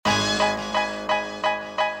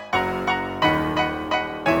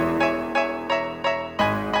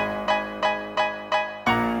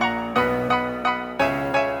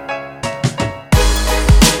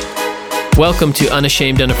Welcome to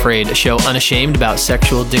Unashamed Unafraid, a show unashamed about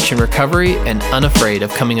sexual addiction recovery and unafraid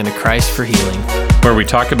of coming unto Christ for healing. Where we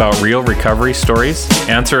talk about real recovery stories,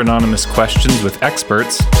 answer anonymous questions with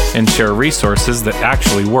experts, and share resources that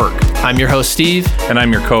actually work. I'm your host, Steve. And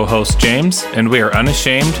I'm your co-host, James, and we are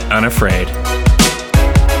unashamed, unafraid.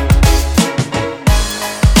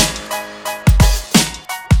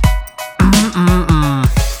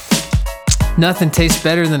 Nothing tastes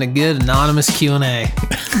better than a good anonymous Q&A.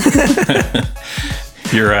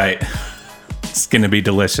 You're right. It's going to be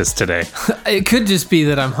delicious today. It could just be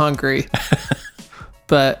that I'm hungry.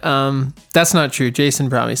 But that's not true. Jason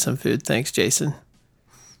brought me some food. Thanks, Jason.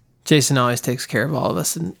 Jason always takes care of all of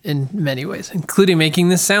us in many ways, including making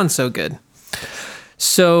this sound so good.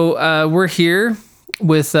 So we're here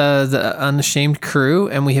with the Unashamed crew,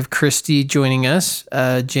 and we have Christy joining us,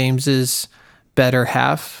 James's better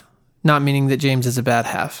half. Not meaning that James is a bad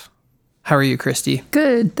half. How are you, Christy?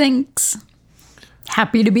 Good, thanks.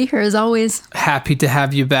 Happy to be here as always. Happy to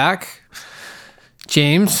have you back.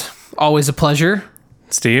 James, always a pleasure.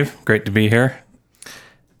 Steve, great to be here.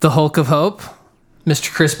 The Hulk of Hope,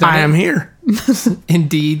 Mr. Chris Bennett. I am here.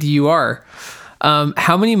 Indeed, you are.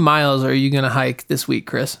 How many miles are you going to hike this week,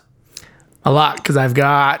 Chris? A lot, because I've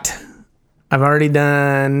already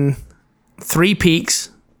done 3 peaks.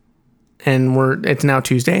 And it's now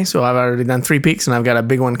Tuesday, so I've already done 3 peaks, and I've got a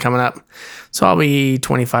big one coming up. So I'll be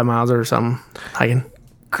 25 miles or something hiking.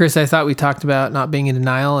 Chris, I thought we talked about not being in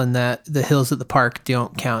denial and that the hills at the park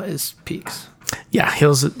don't count as peaks. Yeah,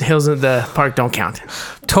 hills at the park don't count.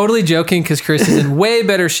 Totally joking, because Chris is in way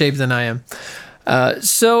better shape than I am.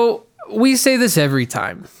 So we say this every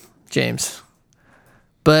time, James.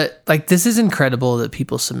 But this is incredible that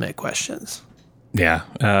people submit questions. Yeah,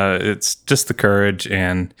 it's just the courage,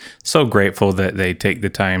 and so grateful that they take the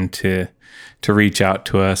time to reach out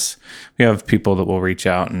to us. We have people that will reach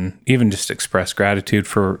out and even just express gratitude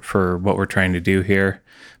for what we're trying to do here.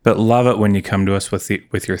 But love it when you come to us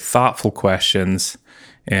with your thoughtful questions,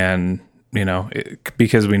 and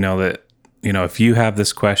because we know that if you have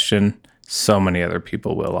this question, so many other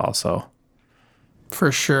people will also.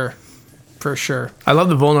 For sure. I love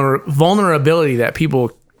the vulnerability that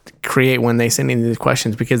people create when they send in these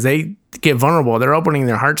questions, because they get vulnerable. They're opening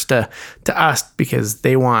their hearts to us because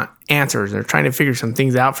they want answers. They're trying to figure some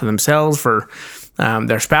things out for themselves, for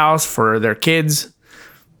their spouse, for their kids,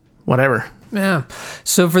 whatever. Yeah.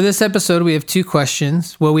 So for this episode, we have 2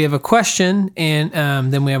 questions. Well, we have a question, and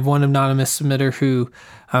then we have one anonymous submitter who,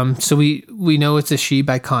 so we know it's a she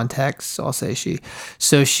by context, so I'll say she.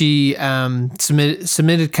 So she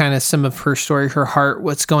submitted kind of some of her story, her heart,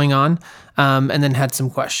 what's going on, and then had some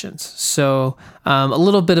questions. So a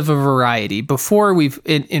little bit of a variety. Before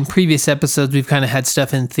in previous episodes, we've kind of had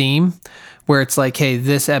stuff in theme, where it's like, hey,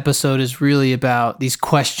 this episode is really about these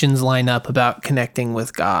questions line up about connecting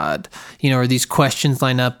with God, or these questions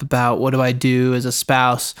line up about what do I do as a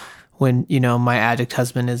spouse when, my addict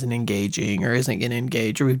husband isn't engaging or isn't getting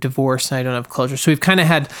engaged, or we've divorced and I don't have closure. So we've kind of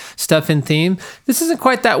had stuff in theme. This isn't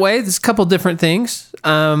quite that way. There's a couple different things.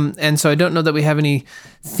 And so I don't know that we have any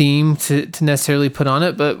theme to necessarily put on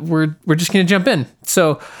it, but we're just going to jump in.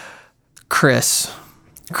 So Chris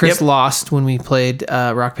Yep. lost when we played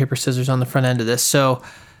rock, paper, scissors on the front end of this. So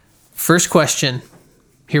first question,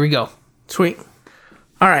 here we go. Sweet.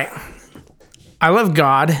 All right. I love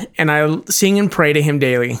God, and I sing and pray to him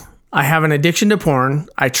daily. I have an addiction to porn.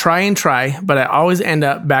 I try, but I always end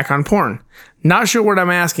up back on porn. Not sure what I'm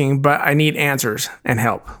asking, but I need answers and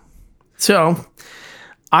help. So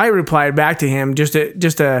I replied back to him, just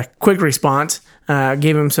a quick response,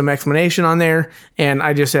 gave him some explanation on there, and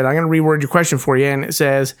I just said, I'm going to reword your question for you, and it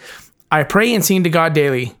says, I pray and sing to God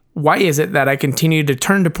daily. Why is it that I continue to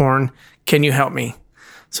turn to porn? Can you help me?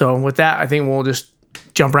 So with that, I think we'll just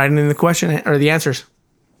jump right into the question or the answers.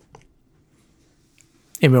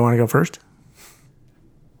 Anybody want to go first?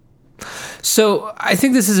 So I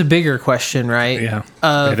think this is a bigger question, right? Yeah.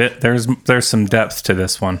 There's some depth to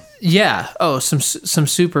this one. Yeah. Oh, some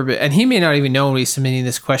super bit. And he may not even know when he's submitting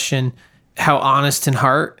this question how honest in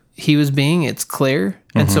heart he was being. It's clear.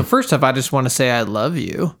 And so first off, I just want to say I love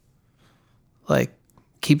you.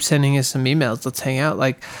 Keep sending us some emails. Let's hang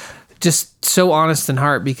out. Just so honest in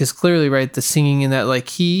heart, because clearly, right, the singing in that,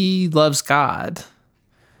 he loves God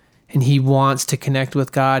and he wants to connect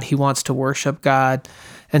with God. He wants to worship God.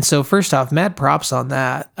 And so first off, mad props on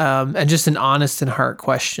that. And just an honest and heart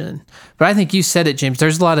question. But I think you said it, James.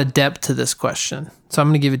 There's a lot of depth to this question. So I'm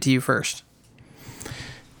going to give it to you first.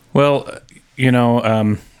 Well, in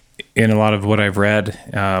a lot of what I've read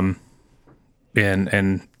and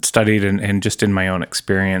studied and just in my own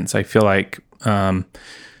experience, I feel like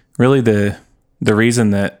really the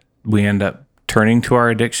reason that we end up turning to our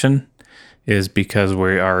addiction is because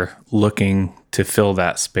we are looking to fill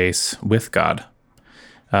that space with God.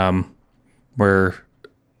 I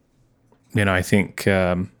think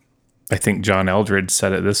John Eldredge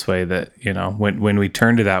said it this way, that, when we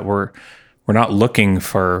turn to that, we're not looking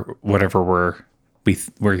for whatever we're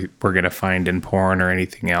going to find in porn or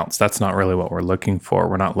anything else. That's not really what we're looking for.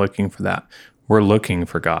 We're not looking for that. We're looking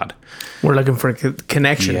for God. We're looking for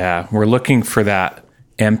connection. Yeah, we're looking for that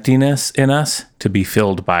emptiness in us to be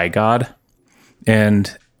filled by God.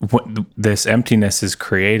 And this emptiness is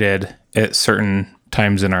created at certain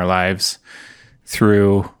times in our lives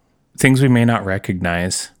through things we may not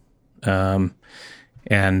recognize. And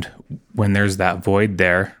when there's that void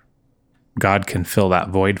there, God can fill that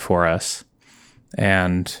void for us.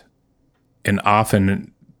 And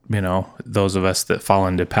often, those of us that fall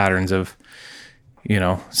into patterns of,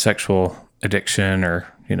 sexual addiction or,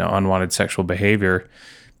 unwanted sexual behavior,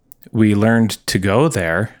 we learned to go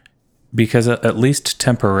there because at least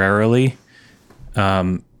temporarily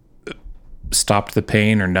stopped the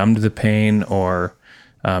pain or numbed the pain or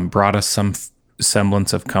brought us some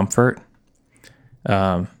semblance of comfort.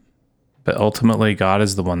 But ultimately, God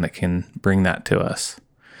is the one that can bring that to us.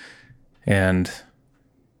 And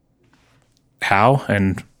how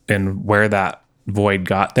and where that void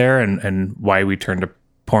got there and why we turned to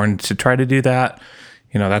porn to try to do that,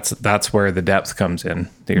 that's where the depth comes in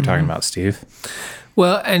that you're talking about, Steve.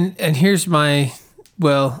 Well, and here's Christy,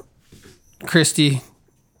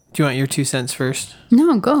 do you want your 2 cents first?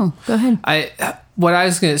 No, go ahead.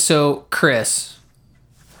 Chris,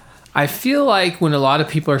 I feel like when a lot of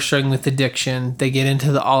people are struggling with addiction, they get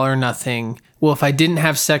into the all or nothing. Well, if I didn't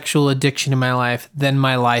have sexual addiction in my life, then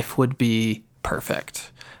my life would be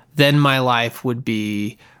perfect. Then my life would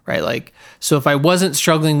be, right? Like, so if I wasn't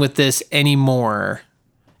struggling with this anymore,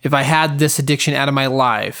 if I had this addiction out of my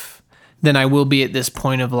life, then I will be at this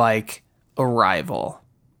point of like arrival.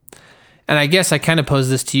 And I guess I kind of pose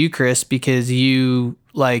this to you, Chris, because you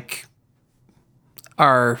like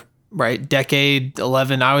are, right, decade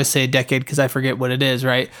 11. I always say a decade because I forget what it is,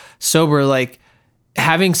 right? Sober, like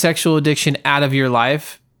having sexual addiction out of your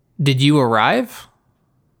life. Did you arrive?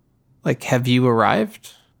 Like, have you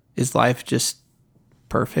arrived? Is life just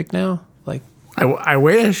perfect now? Like, I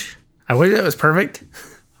wish it was perfect.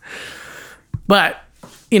 But,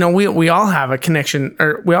 we all have a connection,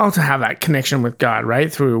 or we all have that connection with God,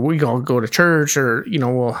 right? We all go to church, or,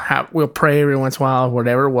 we'll pray every once in a while,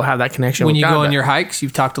 whatever. We'll have that connection when with you God. go on your hikes,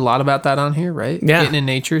 you've talked a lot about that on here, right? Yeah. Getting in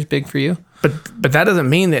nature is big for you. But that doesn't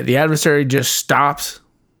mean that the adversary just stops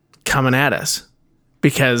coming at us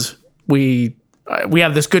because we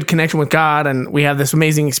have this good connection with God and we have this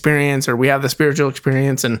amazing experience, or we have the spiritual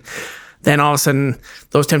experience, and then all of a sudden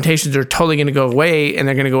those temptations are totally going to go away, and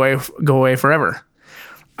they're going to go away forever.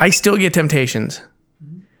 I still get temptations.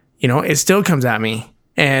 It still comes at me,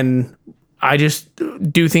 and I just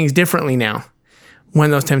do things differently now when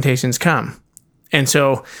those temptations come. And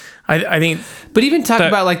so I think, but even talk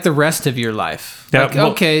about like the rest of your life. Yeah, like,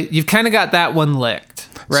 okay, you've kind of got that one licked,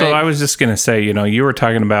 right? So I was just going to say, you were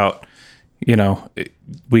talking about,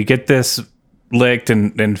 we get this licked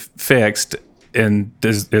and fixed, and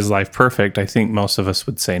is life perfect? I think most of us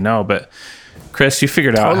would say no, but Chris, you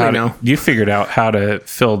figured out how to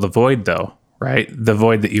fill the void, though, right? The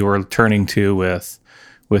void that you were turning to with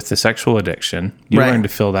the sexual addiction. You learned to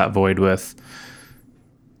fill that void with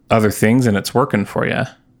other things, and it's working for you.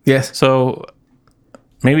 yes. So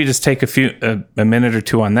maybe just take a minute or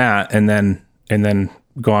two on that, and then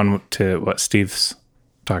go on to what Steve's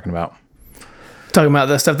talking about. Talking about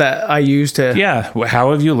the stuff that I use to... Yeah.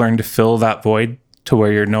 How have you learned to fill that void to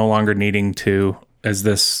where you're no longer needing to,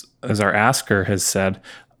 as our asker has said,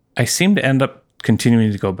 I seem to end up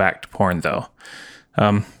continuing to go back to porn, though.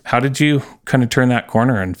 How did you kind of turn that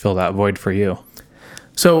corner and fill that void for you?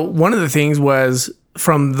 So one of the things was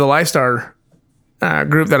from the Lifestar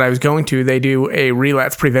group that I was going to, they do a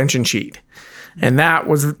relapse prevention sheet. And that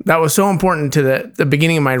was so important to the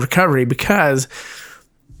beginning of my recovery, because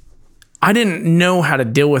I didn't know how to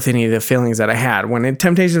deal with any of the feelings that I had. When the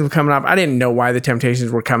temptations were coming up, I didn't know why the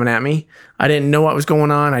temptations were coming at me. I didn't know what was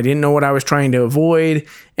going on. I didn't know what I was trying to avoid.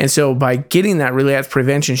 And so by getting that relapse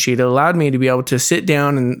prevention sheet, it allowed me to be able to sit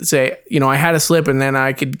down and say, I had a slip, and then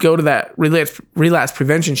I could go to that relapse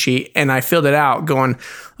prevention sheet, and I filled it out going,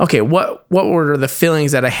 okay, what were the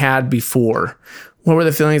feelings that I had before? What were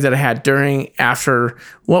the feelings that I had during, after?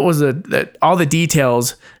 What was all the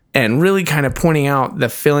details, and really kind of pointing out the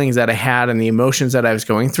feelings that I had and the emotions that I was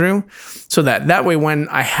going through, so that way when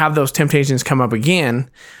I have those temptations come up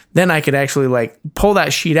again, then I could actually like pull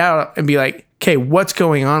that sheet out and be like, okay, what's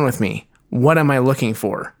going on with me? What am I looking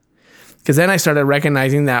for? Because then I started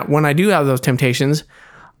recognizing that when I do have those temptations,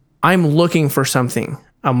 I'm looking for something.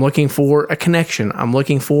 I'm looking for a connection. I'm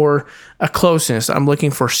looking for a closeness. I'm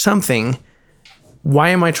looking for something. Why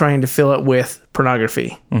am I trying to fill it with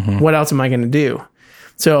pornography? What else am I going to do?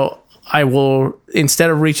 So I will,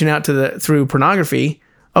 instead of reaching out through pornography,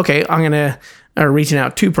 okay, reaching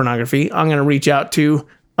out to pornography, I'm going to reach out to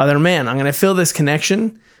other men. I'm going to feel this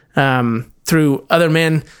connection through other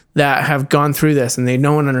men that have gone through this and they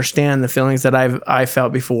know and understand the feelings that I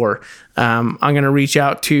felt before. I'm going to reach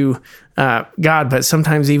out to God, but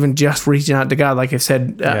sometimes even just reaching out to God, like I've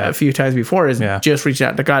said a few times before, is just reaching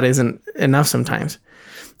out to God isn't enough sometimes.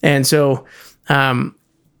 And so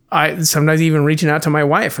I sometimes even reaching out to my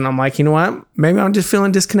wife, and I'm like, you know what? Maybe I'm just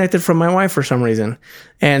feeling disconnected from my wife for some reason.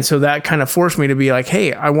 And so that kind of forced me to be like,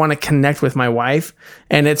 hey, I want to connect with my wife.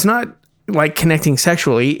 And it's not like connecting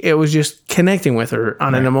sexually. It was just connecting with her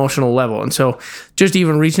on an emotional level. And so just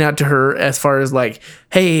even reaching out to her as far as like,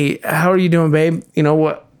 hey, how are you doing, babe? You know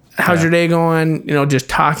what? How's your day going? You know, just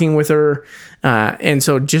talking with her. And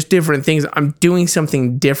so just different things. I'm doing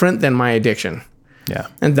something different than my addiction. Yeah.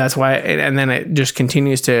 And that's why, and then it just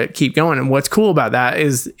continues to keep going. And what's cool about that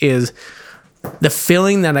is the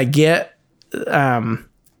feeling that I get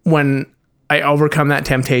when I overcome that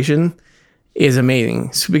temptation is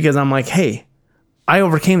amazing. So because I'm like, hey, I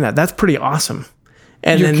overcame that. That's pretty awesome.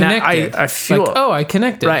 And You're then connected. that I feel, like, oh, I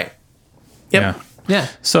connected. right. Yep. Yeah.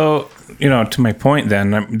 So, to my point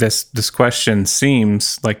then, this question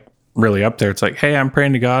seems like really up there. It's like, hey, I'm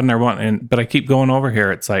praying to God but I keep going over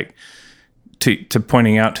here. It's like, to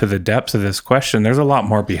pointing out to the depths of this question, there's a lot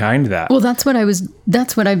more behind that. Well, that's what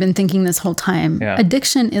I've been thinking this whole time. Yeah.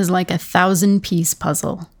 Addiction is like a 1,000-piece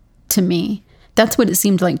puzzle to me. That's what it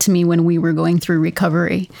seemed like to me when we were going through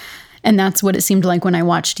recovery. And that's what it seemed like when I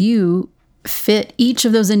watched you fit each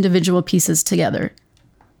of those individual pieces together.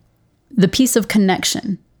 The piece of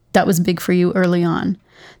connection, that was big for you early on.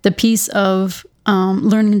 The piece of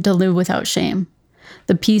learning to live without shame.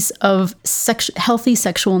 The piece of healthy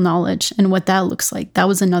sexual knowledge and what that looks like. That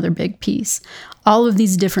was another big piece. All of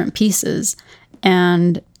these different pieces,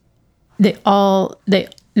 and they all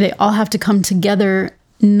have to come together,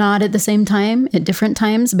 not at the same time, at different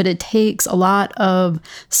times, but it takes a lot of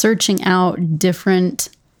searching out different,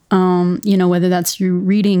 whether that's through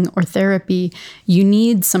reading or therapy. You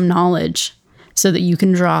need some knowledge so that you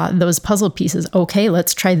can draw those puzzle pieces. Okay,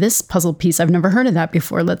 let's try this puzzle piece. I've never heard of that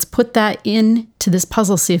before. Let's put that into this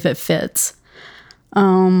puzzle, see if it fits.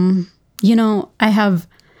 I have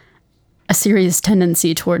a serious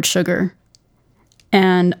tendency towards sugar.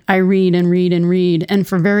 And I read and read and read. And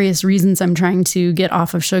for various reasons, I'm trying to get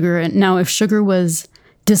off of sugar. And now, if sugar was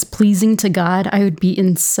displeasing to God, I would be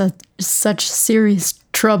in such serious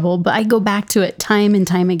trouble. But I go back to it time and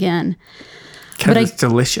time again. Because it's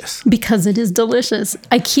delicious. Because it is delicious.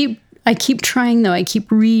 I keep trying, though. I keep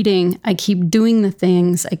reading. I keep doing the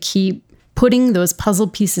things. I keep putting those puzzle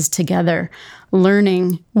pieces together,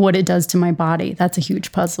 learning what it does to my body. That's a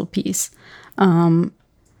huge puzzle piece.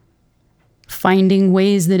 Finding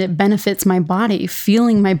ways that it benefits my body,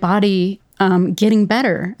 feeling my body getting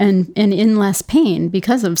better and in less pain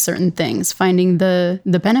because of certain things, finding the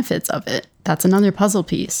benefits of it. That's another puzzle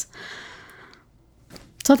piece.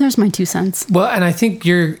 So there's my 2 cents. Well, and I think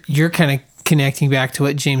you're kind of connecting back to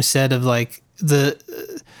what James said of like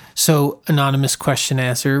so anonymous question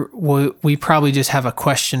answer. We probably just have a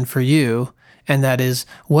question for you, and that is,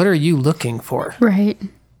 what are you looking for? Right.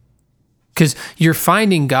 Because you're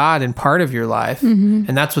finding God in part of your life,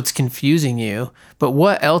 and that's what's confusing you. But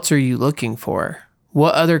what else are you looking for?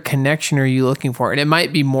 What other connection are you looking for? And it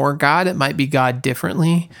might be more God. It might be God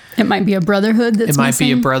differently. It might be a brotherhood that's missing. It might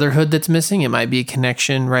be a brotherhood that's missing. It might be a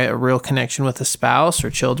connection, right? A real connection with a spouse or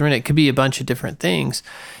children. It could be a bunch of different things.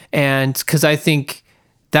 And because I think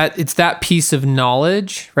that it's that piece of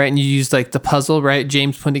knowledge, right? And you use like the puzzle, right?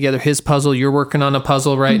 James put together his puzzle. You're working on a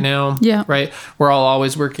puzzle right now. Yeah. Right? We're all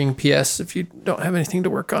always working. P.S. If you don't have anything to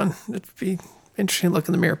work on, it'd be interesting to look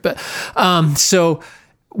in the mirror. But so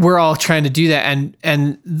we're all trying to do that.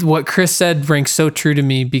 And what Chris said rings so true to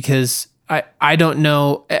me, because I don't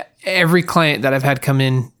know, every client that I've had come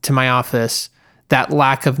in to my office, that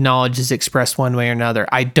lack of knowledge is expressed one way or another.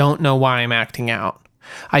 I don't know why I'm acting out.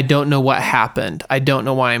 I don't know what happened. I don't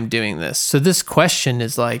know why I'm doing this. So this question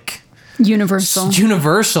is like universal. It's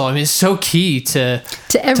universal. I mean, it's so key to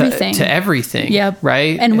everything. To everything. Yep.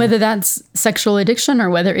 Right. And whether that's sexual addiction or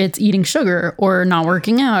whether it's eating sugar or not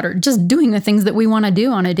working out or just doing the things that we want to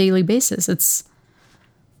do on a daily basis, it's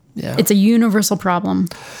a universal problem.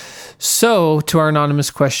 So to our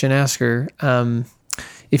anonymous question asker,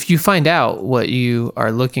 if you find out what you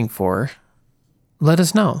are looking for, let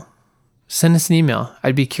us know. send us an email.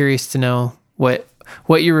 I'd be curious to know what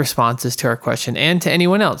your response is to our question, and to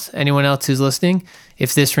anyone else who's listening.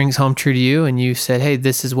 If this rings home true to you and you said, hey,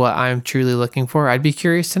 this is what I'm truly looking for, I'd be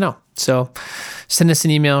curious to know. So send us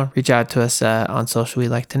an email, reach out to us on social. We'd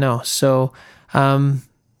like to know. So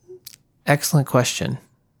excellent question.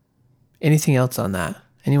 Anything else on that?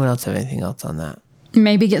 Anyone else have anything else on that?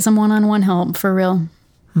 Maybe get some one-on-one help for real,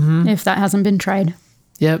 if that hasn't been tried.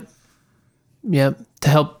 Yep. To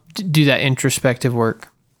help do that introspective work,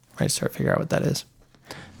 right? Start to figure out what that is.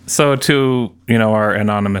 So to, our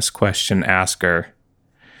anonymous question asker,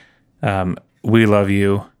 we love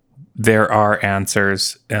you. There are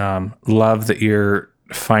answers. Love that you're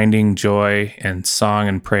finding joy and song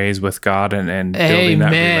and praise with God and building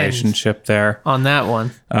that relationship there. On that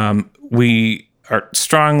one. We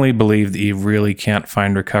strongly believe that you really can't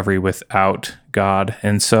find recovery without God.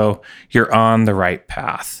 And so you're on the right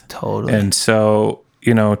path. Totally. And so,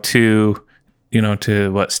 to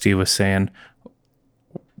what Steve was saying,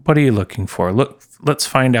 what are you looking for? Let's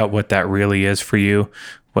find out what that really is for you.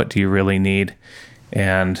 What do you really need?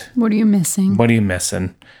 And what are you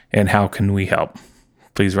missing? And how can we help?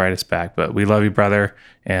 Please write us back. But we love you, brother,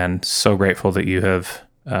 and so grateful that you have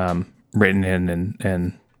written in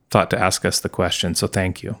and thought to ask us the question. So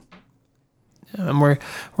thank you. And we're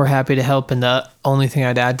happy to help. And the only thing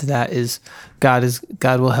I'd add to that is God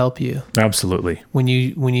will help you. Absolutely. When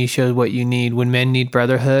you show what you need. When men need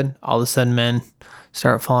brotherhood, all of a sudden men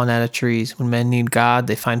start falling out of trees. When men need God,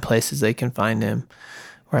 they find places they can find him.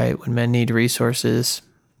 Right? When men need resources,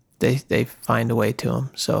 they find a way to him.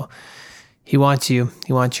 So he wants you.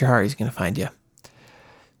 He wants your heart. He's going to find you.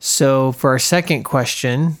 So for our second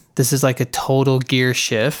question, this is like a total gear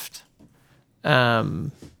shift.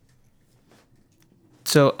 So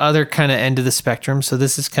other kind of end of the spectrum. So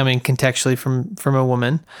this is coming contextually from a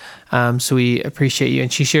woman. So we appreciate you.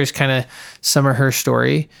 And she shares kind of some of her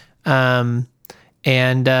story. This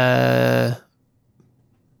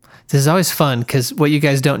is always fun because what you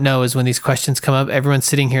guys don't know is when these questions come up, everyone's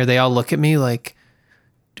sitting here, they all look at me like,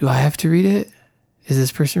 do I have to read it? Is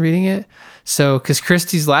this person reading it? So, because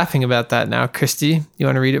Christy's laughing about that now. Christy, you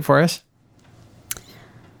want to read it for us?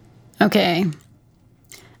 Okay.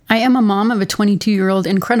 I am a mom of a 22-year-old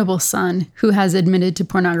incredible son who has admitted to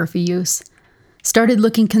pornography use. Started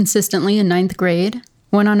looking consistently in 9th grade,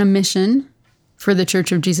 went on a mission for the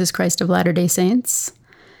Church of Jesus Christ of Latter-day Saints,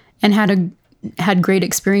 and had great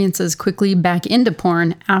experiences quickly back into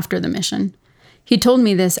porn after the mission. He told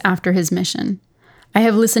me this after his mission. I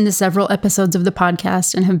have listened to several episodes of the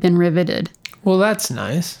podcast and have been riveted. Well, that's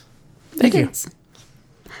nice. Thank you.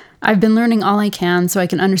 I've been learning all I can so I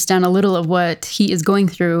can understand a little of what he is going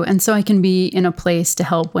through and so I can be in a place to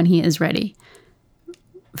help when he is ready.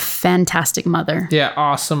 Fantastic mother. Yeah,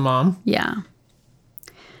 awesome mom. Yeah.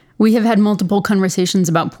 We have had multiple conversations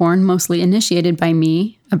about porn, mostly initiated by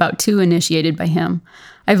me, about 2 initiated by him.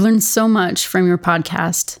 I've learned so much from your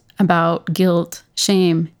podcast about guilt,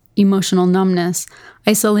 shame, emotional numbness,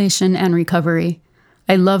 isolation, and recovery.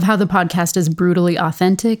 I love how the podcast is brutally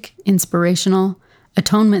authentic, inspirational,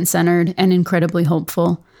 atonement-centered, and incredibly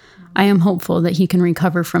hopeful. I am hopeful that he can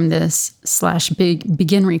recover from this /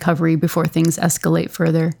 begin recovery before things escalate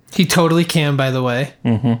further. He totally can, by the way.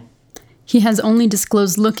 Mm-hmm. He has only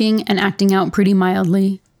disclosed looking and acting out pretty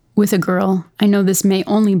mildly with a girl. I know this may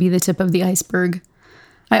only be the tip of the iceberg.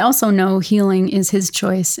 I also know healing is his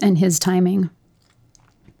choice and his timing.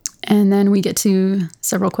 And then we get to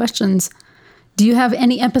several questions. Do you have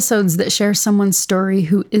any episodes that share someone's story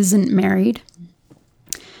who isn't married?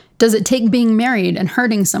 Does it take being married and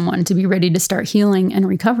hurting someone to be ready to start healing and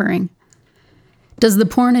recovering? Does the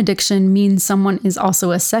porn addiction mean someone is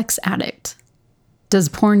also a sex addict? Does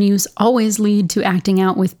porn use always lead to acting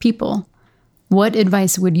out with people? What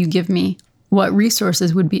advice would you give me? What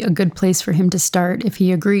resources would be a good place for him to start if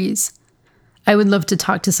he agrees? I would love to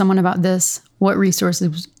talk to someone about this. What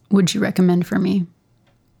resources would you recommend for me?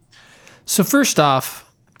 So first off,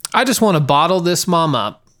 I just want to bottle this mom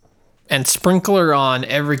up and sprinkle her on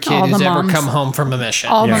every kid who's ever come home from a mission.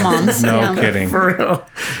 All the moms. No kidding. For real. Do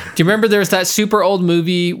you remember there was that super old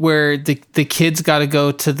movie where the kids got to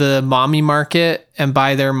go to the mommy market and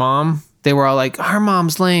buy their mom? They were all like, our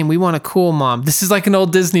mom's lame. We want a cool mom. This is like an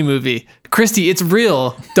old Disney movie. Christy, it's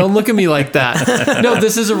real. Don't look at me like that. No,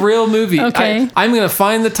 this is a real movie. Okay. I'm going to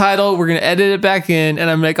find the title. We're going to edit it back in. And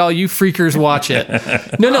I'm like, oh, you freakers watch it.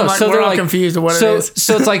 No. Like, So we're they're all like confused of what so, it is.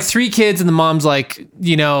 So it's like 3 kids and the mom's like,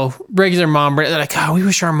 regular mom. They're like, oh, we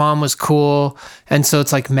wish our mom was cool. And so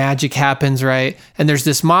it's like magic happens, right? And there's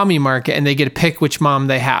this mommy market and they get to pick which mom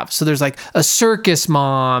they have. So there's like a circus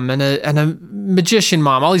mom and a magician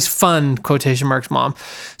mom, all these fun quotation marks mom.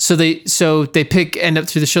 So they end up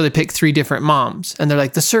through the show, they pick 3 different moms. And they're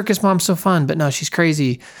like, the circus mom's so fun, but no, she's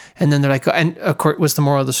crazy. And then they're like, and of course, what's the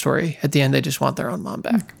moral of the story? At the end, they just want their own mom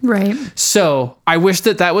back. Right. So I wish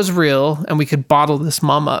that was real and we could bottle this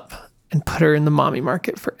mom up and put her in the mommy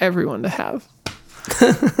market for everyone to have.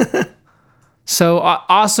 So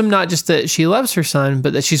awesome, not just that she loves her son,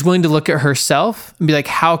 but that she's willing to look at herself and be like,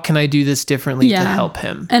 how can I do this differently to help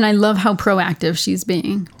him? And I love how proactive she's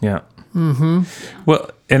being. Yeah. Mm-hmm. Well,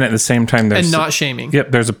 and at the same time, there's... And not shaming.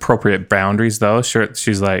 Yep, there's appropriate boundaries, though. Sure,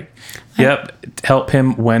 she's like, yep, help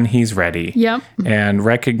him when he's ready. Yep. And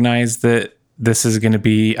recognize that this is going to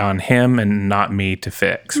be on him and not me to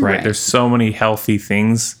fix, right? There's so many healthy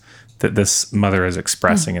things that this mother is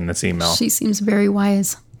expressing in this email. She seems very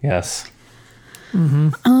wise. Yes. Mm-hmm.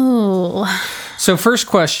 Oh. So first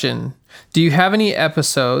question, do you have any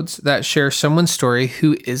episodes that share someone's story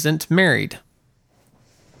who isn't married?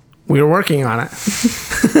 We're working on it.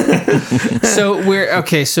 So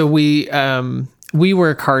we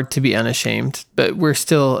work hard to be unashamed, but we're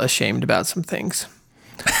still ashamed about some things,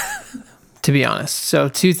 to be honest. So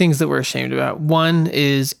 2 things that we're ashamed about. One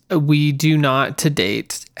is we do not to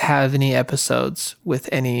date have any episodes with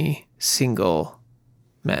any single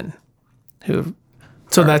men who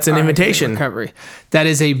So that's an invitation. Recovery. That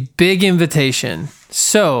is a big invitation.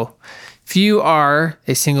 So if you are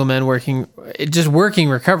a single man working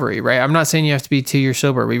recovery, right? I'm not saying you have to be 2 years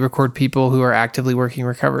sober. We record people who are actively working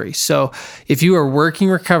recovery. So if you are working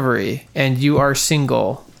recovery and you are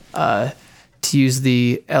single, to use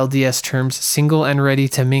the LDS terms, single and ready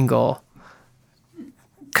to mingle,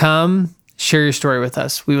 come share your story with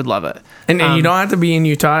us. We would love it. And you don't have to be in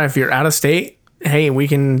Utah if you're out of state. Hey, we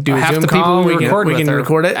can do a Half Zoom the people call. we We can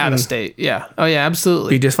record it out of and state. Yeah. Oh yeah,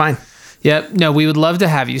 absolutely. be just fine. Yep. No, we would love to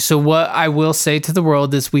have you. So what I will say to the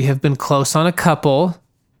world is we have been close on a couple.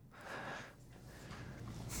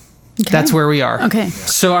 Okay. That's where we are. Okay.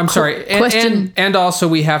 So I'm sorry. Question. And also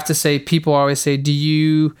we have to say, people always say, do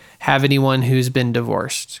you have anyone who's been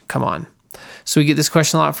divorced? Come on. So we get this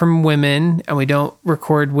question a lot from women, and we don't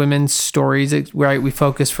record women's stories, right? We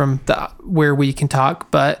focus from where we can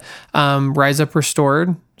talk, but Rise Up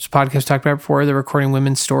Restored, this podcast we talked about before, they're recording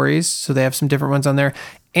women's stories. So they have some different ones on there.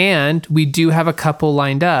 And we do have a couple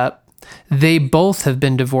lined up. They both have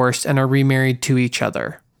been divorced and are remarried to each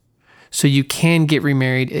other. So you can get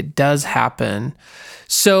remarried. It does happen.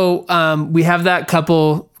 So we have that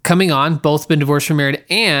couple coming on, both been divorced, remarried,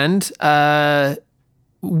 and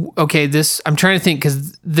okay, I'm trying to think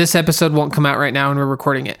because this episode won't come out right now and we're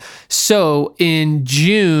recording it. So in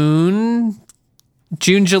July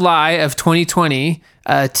of 2020,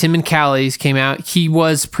 Tim and Callie's came out. He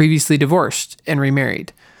was previously divorced and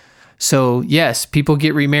remarried. So yes, people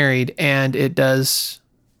get remarried and it does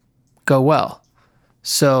go well.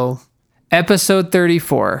 So episode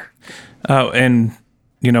 34. Oh, and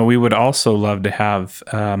we would also love to have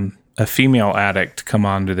a female addict come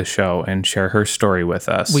onto the show and share her story with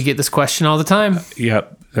us. We get this question all the time.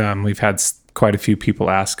 Yep. We've had quite a few people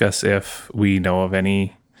ask us if we know of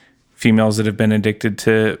any females that have been addicted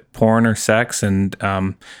to porn or sex and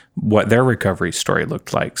what their recovery story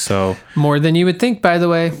looked like. So more than you would think, by the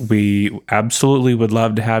way. We absolutely would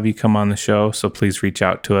love to have you come on the show. So please reach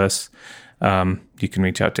out to us. You can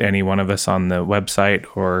reach out to any one of us on the website,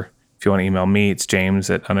 or if you want to email me, it's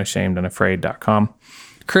james@unashamedunafraid.com.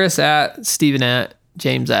 Chris @ Stephen @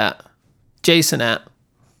 James @ Jason @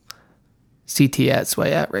 CT @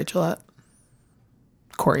 Sway @ Rachel @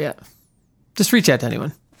 Corey @ just reach out to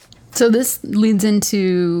anyone. So this leads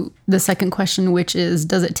into the second question, which is,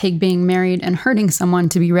 does it take being married and hurting someone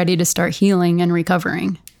to be ready to start healing and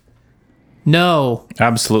recovering? No.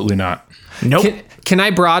 Absolutely not. Nope. Can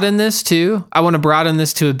I broaden this too? I want to broaden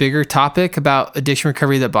this to a bigger topic about addiction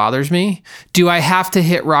recovery that bothers me. Do I have to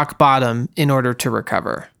hit rock bottom in order to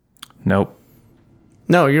recover? Nope.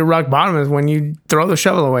 No, your rock bottom is when you throw the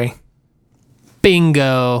shovel away.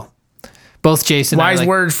 Bingo. Both Jason and I Wise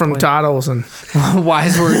words from Todd Olson.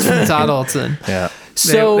 Wise words from Todd Olson. Yeah.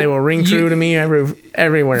 So they will ring true to me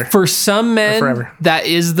everywhere. For some men, forever. that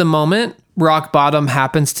is the moment. Rock bottom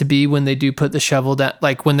happens to be when they do put the shovel down,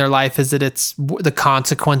 like when their life is at the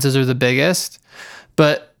consequences are the biggest.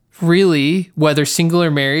 But really, whether single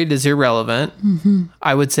or married is irrelevant.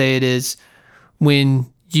 I would say it is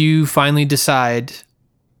when you finally decide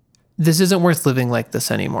this isn't worth living like this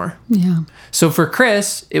anymore. Yeah. So for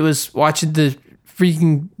Chris, it was watching the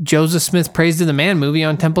freaking Joseph Smith Praise to the Man movie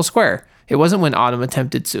on Temple Square. It wasn't when Autumn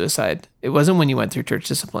attempted suicide. It wasn't when you went through church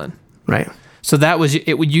discipline. Right. So that was it.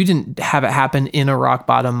 You didn't have it happen in a rock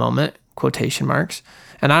bottom moment, quotation marks.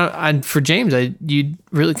 And for James, you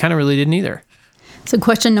really didn't either. So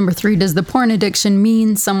question number 3, does the porn addiction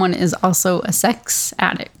mean someone is also a sex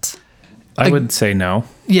addict? I would say no.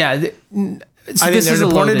 Yeah. I think there's a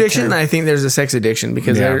porn addiction. And I think there's a sex addiction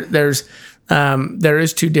because there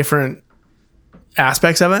is two different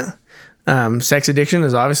aspects of it. Sex addiction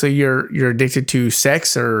is obviously you're addicted to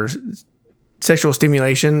sex or sexual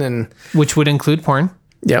stimulation, and which would include porn.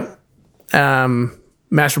 Yep.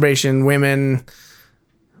 Masturbation, women,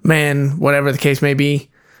 men, whatever the case may be.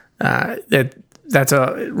 That's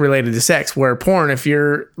related to sex. Where porn, if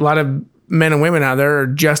you're a lot of men and women out there are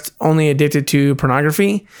just only addicted to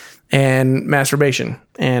pornography and masturbation,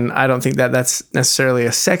 and I don't think that that's necessarily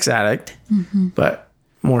a sex addict, but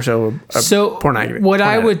more so a porn addict. What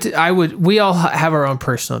I would, we all have our own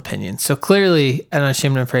personal opinion. So clearly, and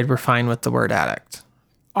Unashamed and Afraid, we're fine with the word addict.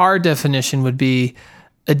 Our definition would be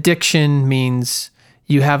addiction means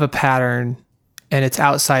you have a pattern, and it's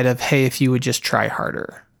outside of, hey, if you would just try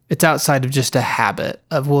harder. It's outside of just a habit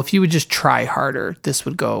of, well, if you would just try harder, this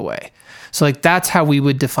would go away. So like that's how we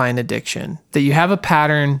would define addiction, that you have a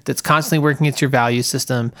pattern that's constantly working against your value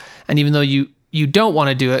system. And even though you don't want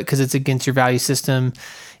to do it because it's against your value system,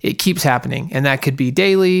 it keeps happening. And that could be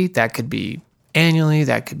daily, that could be annually,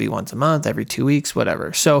 that could be once a month, every 2 weeks,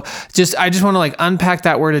 whatever. So I just want to like unpack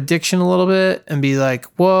that word addiction a little bit and be like,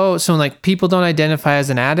 whoa. So when like people don't identify as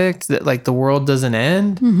an addict, that like the world doesn't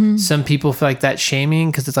end. Some people feel like that's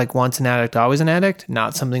shaming because it's like once an addict, always an addict.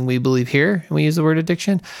 Not something we believe here. And we use the word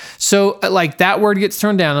addiction. So like that word gets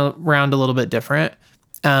thrown around a little bit different.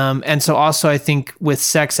 And so also I think with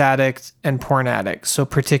sex addict and porn addict, so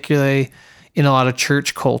particularly in a lot of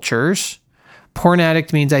church cultures, porn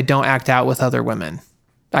addict means I don't act out with other women.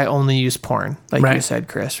 I only use porn, like you said,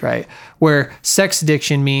 Chris, right? Where sex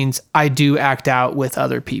addiction means I do act out with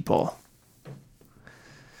other people.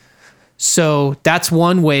 So that's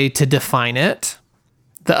one way to define it.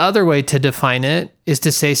 The other way to define it is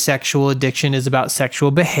to say sexual addiction is about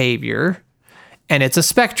sexual behavior, and it's a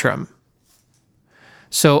spectrum.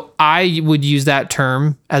 So I would use that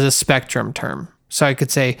term as a spectrum term. So I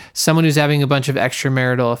could say someone who's having a bunch of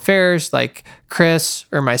extramarital affairs like Chris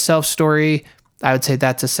or myself story, I would say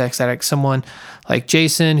that's a sex addict. Someone like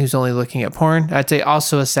Jason who's only looking at porn, I'd say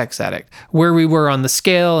also a sex addict. Where we were on the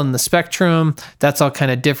scale and the spectrum, that's all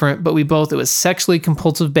kind of different, but it was sexually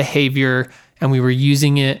compulsive behavior and we were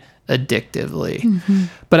using it addictively.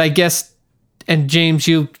 But I guess, and James,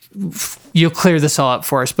 you'll clear this all up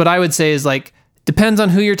for us, but I would say is like, depends on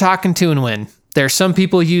who you're talking to and when. There are some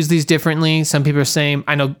people who use these differently. Some people are saying,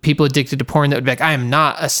 I know people addicted to porn that would be like, I am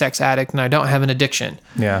not a sex addict and I don't have an addiction.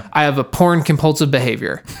 Yeah. I have a porn compulsive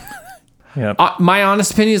behavior. Yep. My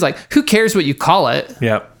honest opinion is like, who cares what you call it?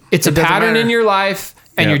 Yep. It's a pattern in your life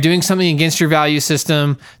and you're doing something against your value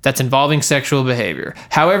system that's involving sexual behavior.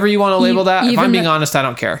 However you want to label that. If I'm being honest, I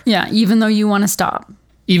don't care. Yeah. Even though you want to stop.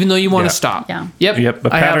 Even though you want to stop. Yeah. Yep. A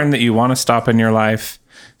pattern that you want to stop in your life.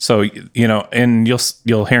 So, and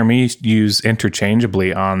you'll hear me use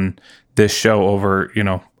interchangeably on this show over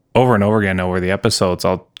and over again over the episodes.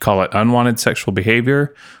 I'll call it unwanted sexual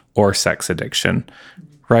behavior or sex addiction,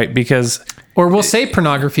 right? Or we'll say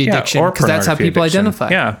pornography addiction because that's how people identify.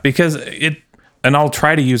 Yeah, because and I'll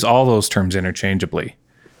try to use all those terms interchangeably,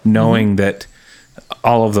 knowing that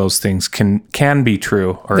all of those things can be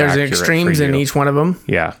true or there's accurate extremes in each one of them.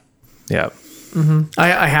 Yeah.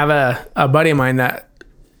 I have a buddy of mine that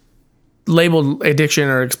labeled addiction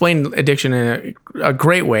or explained addiction in a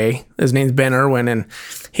great way. His name's Ben Irwin, and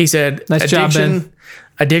he said, nice job, Ben.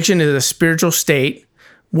 Addiction is a spiritual state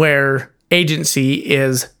where agency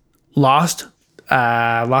is lost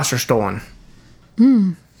or stolen.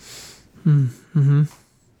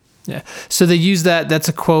 Yeah. So they use that. That's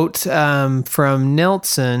a quote from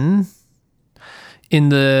Nelson in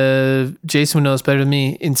the, Jason would know this better than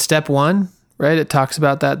me, in step 1, right? It talks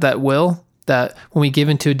about that will. That when we give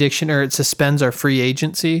into addiction or it suspends our free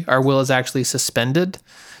agency, our will is actually suspended.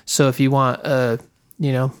 So if you want,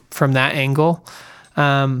 from that angle.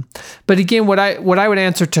 But again, what I would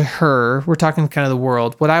answer to her, we're talking kind of the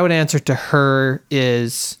world. What I would answer to her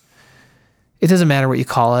is, it doesn't matter what you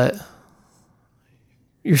call it.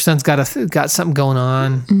 your son's got something going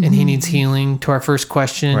on and he needs healing, to our first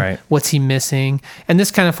question, Right. what's he missing? And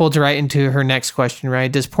this kind of folds right into her next question,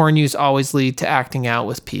 right? Does porn use always lead to acting out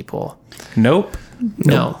with people? Nope.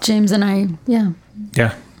 No. James and I, yeah.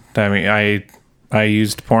 Yeah. I mean, I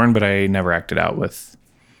used porn, but I never acted out with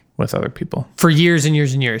other people. For years and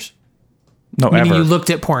years and years. No, Meaning ever. you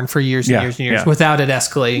looked at porn for years and Yeah, years and years yeah. without it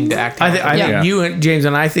escalating to acting out. I think you and James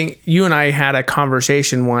and I think you and I had a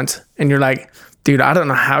conversation once, and you're like, dude, I don't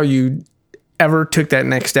know how you ever took that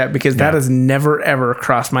next step, because that has never ever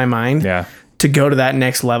crossed my mind Yeah. to go to that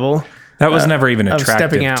next level. That was never even of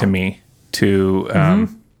stepping attractive out. to me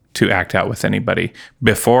to act out with anybody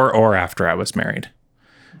before or after I was married.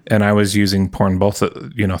 And I was using porn both,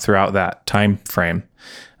 throughout that time frame.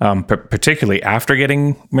 Particularly after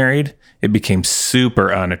getting married, it became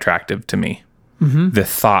super unattractive to me. The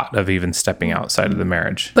thought of even stepping outside of the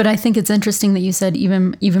marriage. But I think it's interesting that you said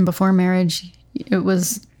even before marriage, it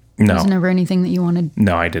was never anything that you wanted.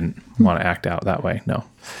 No, I didn't want to act out that way. No.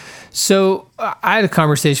 So I had a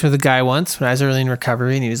conversation with a guy once when I was early in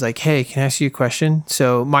recovery, and he was like, "Hey, can I ask you a question?"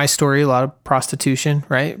 So my story, a lot of prostitution,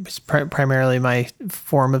 right? It's primarily my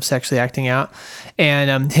form of sexually acting out,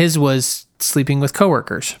 and his was sleeping with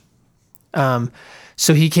coworkers.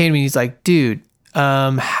 So he came to me, and he's like, "Dude,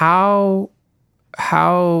 how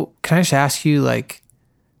can I just ask you, like,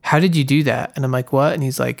 how did you do that?" And I'm like, "What?" And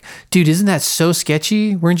he's like, "Dude, isn't that so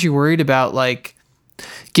sketchy? Weren't you worried about like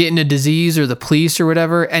getting a disease or the police or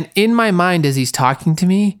whatever?" And in my mind, as he's talking to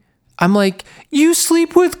me, I'm like, "You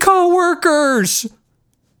sleep with coworkers.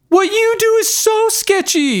 What you do is so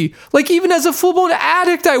sketchy. Like, even as a full-blown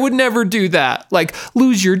addict, I would never do that. Like,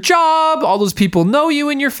 lose your job. All those people know you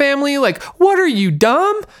and your family. Like, what are you,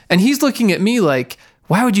 dumb?" And he's looking at me like,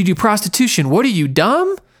 "Why would you do prostitution? What are you,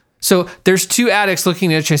 dumb?" So there's two addicts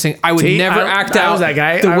looking at each other saying, "I would never act I out was that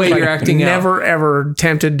guy. the I way was you're acting out." Never ever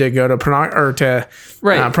tempted to go to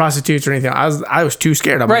Right. prostitutes or anything. I was too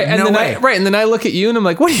scared. I'm Right. like, And no then way. and then I look at you and I'm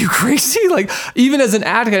like, "What, are you crazy?" Like, even as an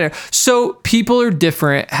addict. So people are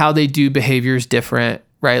different. How they do behavior is different,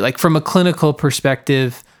 right? Like from a clinical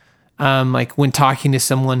perspective, like when talking to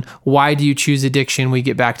someone, why do you choose addiction? We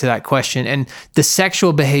get back to that question. And the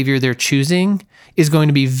sexual behavior they're choosing is going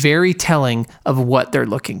to be very telling of what they're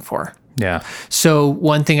looking for. Yeah. So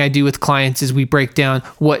one thing I do with clients is we break down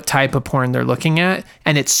what type of porn they're looking at,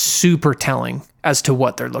 and it's super telling as to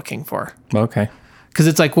what they're looking for. Okay. Because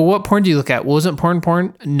it's like, well, what porn do you look at? Well, isn't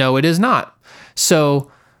porn? No, it is not.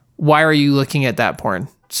 So why are you looking at that porn?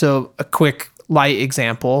 So a quick light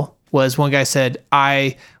example was one guy said,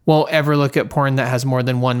 "I won't ever look at porn that has more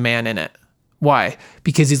than one man in it." Why?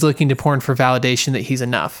 Because he's looking to porn for validation that he's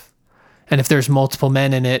enough. And if there's multiple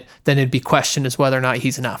men in it, then it'd be questioned as whether or not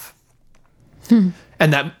he's enough. And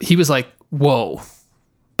that he was like, "Whoa."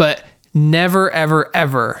 But never, ever,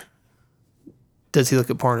 ever does he look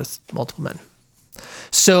at porn with multiple men.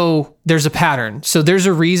 So there's a pattern. So there's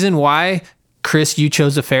a reason why, Chris, you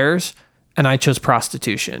chose affairs and I chose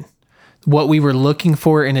prostitution. What we were looking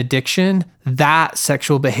for in addiction, that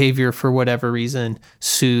sexual behavior, for whatever reason,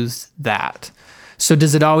 soothes that. So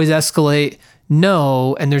does it always escalate?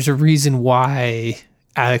 No. And there's a reason why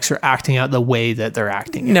addicts are acting out the way that they're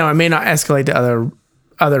acting out. No, it may not escalate to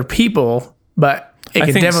other people, but it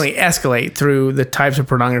can think definitely escalate through the types of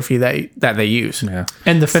pornography that they use. Yeah.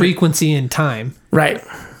 And the frequency and time. Right.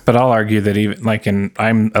 But I'll argue that even like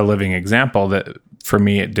I'm a living example that for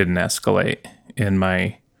me, it didn't escalate in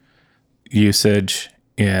my usage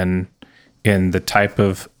in the type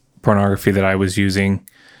of pornography that I was using.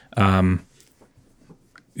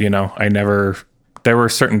 There were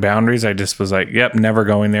certain boundaries. I just was like, yep, never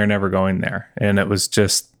going there, never going there. And it was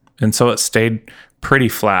just, and so it stayed pretty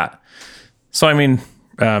flat. So, I mean,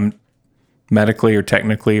 medically or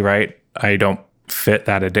technically, right, I don't fit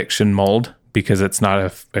that addiction mold because it's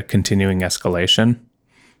not a continuing escalation.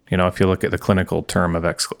 If you look at the clinical term of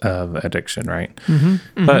addiction, right?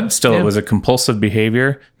 Mm-hmm. But still, It was a compulsive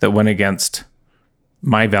behavior that went against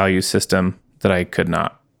my value system that I could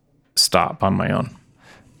not stop on my own.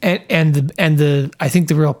 And I think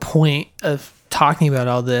the real point of talking about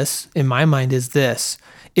all this in my mind is this: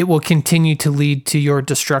 it will continue to lead to your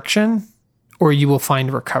destruction, or you will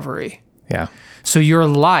find recovery. Yeah. So your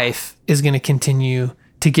life is going to continue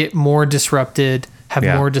to get more disrupted, have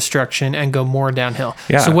more destruction, and go more downhill.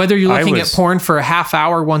 Yeah. So whether you're looking at porn for a half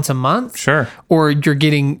hour once a month, sure, or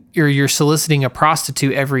you're soliciting a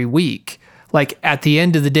prostitute every week, like at the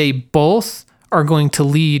end of the day, both are going to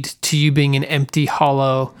lead to you being an empty,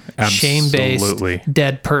 hollow, shame-based,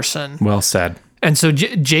 dead person. Well said. And so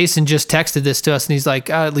Jason just texted this to us, and he's like,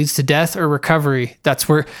 it leads to death or recovery. That's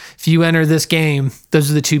where, if you enter this game, those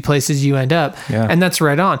are the two places you end up. Yeah. And that's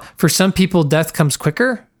right on. For some people, death comes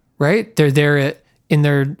quicker, right? They're there in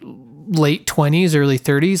their late 20s, early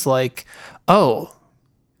 30s, like, oh,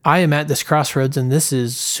 I am at this crossroads and this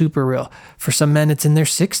is super real. For some men, it's in their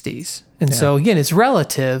 60s. And so again, it's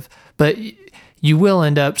relative, but you will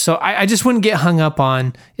end up. So I just wouldn't get hung up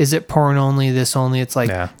on, is it porn only, this only? It's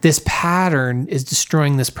like this pattern is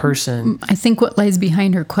destroying this person. I think what lies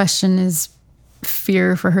behind her question is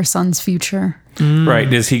fear for her son's future.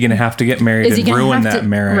 Right. Is he going to have to get married and ruin that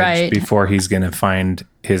marriage right. before he's going to find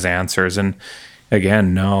his answers? And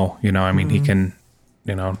again, no, I mean, he can,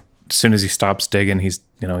 as soon as he stops digging, he's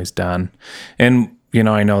done. And,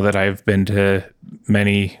 I know that I've been to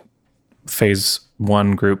many phase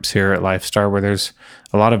 1 groups here at LifeStar where there's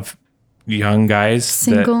a lot of young guys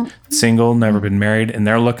single, never been married, and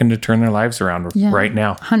they're looking to turn their lives around right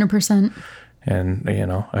now. 100%. And,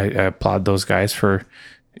 I applaud those guys for,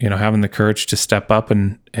 having the courage to step up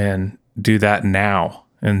and do that now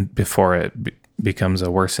and before it becomes a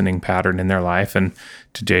worsening pattern in their life. And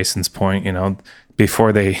to Jason's point,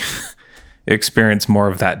 before they experience more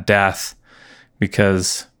of that death,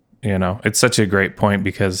 because, it's such a great point,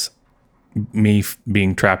 because me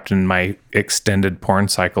being trapped in my extended porn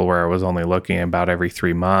cycle where I was only looking about every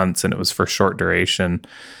 3 months, and it was for short duration,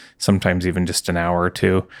 sometimes even just an hour or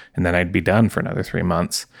two, and then I'd be done for another 3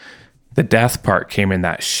 months. The death part came in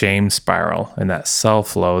that shame spiral and that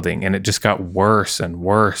self-loathing, and it just got worse and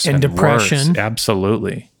worse and depression. Worse.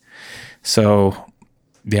 Absolutely. So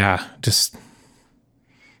yeah, just,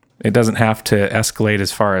 it doesn't have to escalate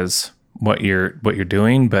as far as what you're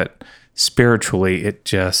doing, but spiritually it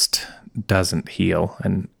just doesn't heal.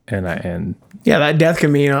 And that death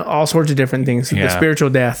can mean all sorts of different things. The spiritual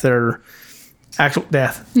death or actual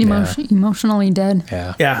death. Emotionally dead.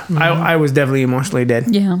 Yeah. I was definitely emotionally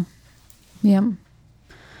dead. Yeah.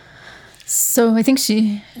 So I think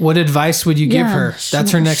what advice would you give her?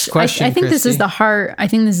 That's her next question. I think Christy. this is the heart. I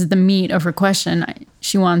think this is the meat of her question.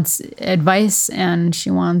 She wants advice and she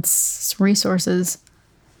wants resources.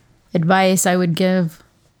 Advice I would give: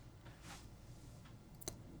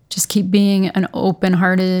 just keep being an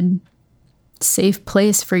open-hearted, safe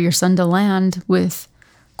place for your son to land with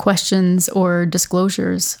questions or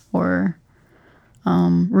disclosures or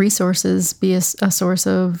resources. Be a source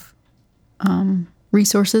of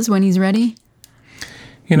resources when he's ready.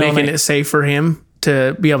 Making it safe for him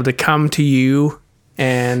to be able to come to you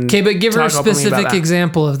and but give her a specific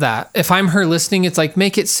example of that. If I'm her listening, it's like,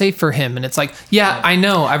 make it safe for him. And it's like, I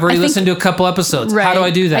know. I've already listened to a couple episodes. Right. How do I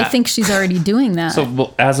do that? I think she's already doing that.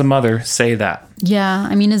 So as a mother, say that. Yeah.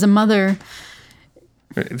 I mean, as a mother,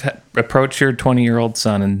 approach your 20-year-old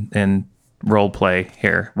son and role play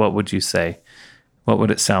here. What would you say? What would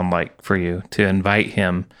it sound like for you to invite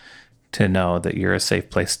him to know that you're a safe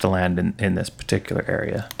place to land in this particular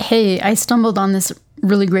area? Hey, I stumbled on this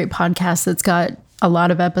really great podcast that's got a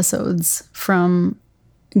lot of episodes from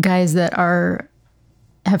guys that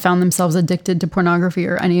have found themselves addicted to pornography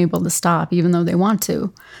or unable to stop even though they want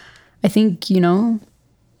to. I think, you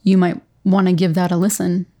might want to give that a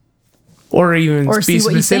listen. Or even be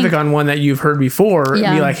specific on one that you've heard before.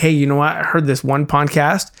 And be like, hey, you know what? I heard this one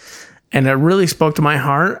podcast and it really spoke to my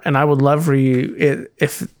heart. And I would love for you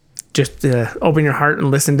if just open your heart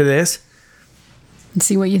and listen to this. And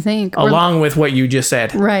see what you think. Along with what you just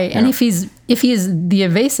said. Right. Yeah. And if he's the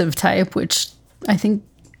evasive type, which I think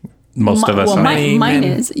most of us are. Mine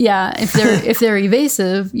is. Yeah. If they're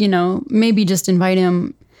evasive, maybe just invite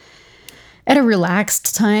him at a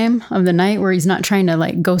relaxed time of the night where he's not trying to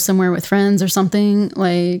like go somewhere with friends or something.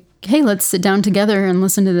 Like, hey, let's sit down together and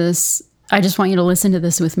listen to this. I just want you to listen to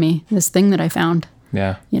this with me, this thing that I found.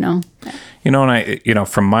 Yeah. And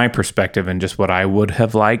from my perspective and just what I would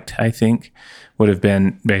have liked, I think would have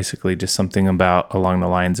been basically just something along the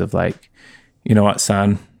lines of like, you know what,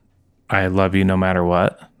 son, I love you no matter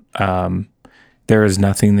what. There is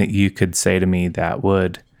nothing that you could say to me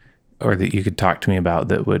or that you could talk to me about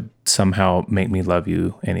that would somehow make me love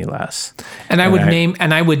you any less. And I would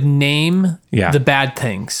name the bad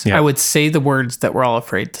things. Yeah. I would say the words that we're all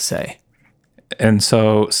afraid to say. And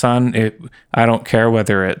so, son, I don't care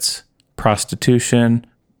whether it's prostitution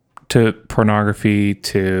to pornography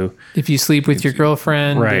to... If you sleep with your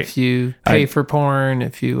girlfriend, right. If you pay for porn,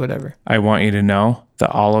 if you whatever. I want you to know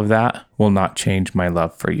that all of that will not change my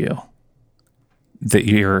love for you. That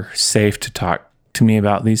you're safe to talk to me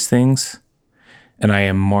about these things. And I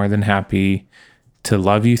am more than happy to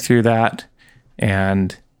love you through that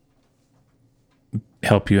and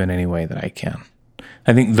help you in any way that I can.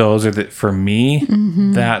 I think those are for me,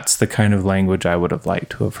 that's the kind of language I would have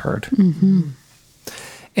liked to have heard.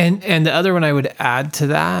 And the other one I would add to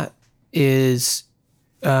that is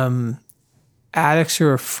addicts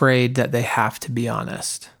are afraid that they have to be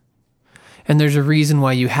honest. And there's a reason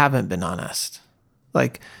why you haven't been honest.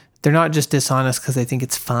 Like, they're not just dishonest because they think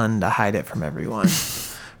it's fun to hide it from everyone,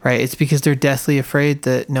 right? It's because they're deathly afraid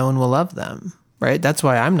that no one will love them, right? That's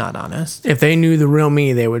why I'm not honest. If they knew the real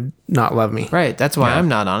me, they would not love me. Right. That's why I'm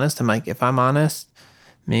not honest. I'm like, if I'm honest,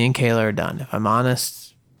 me and Kayla are done. If I'm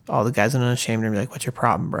honest, all the guys in Unashamed are gonna be like, what's your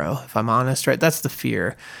problem, bro? If I'm honest, right? That's the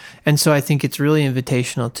fear. And so I think it's really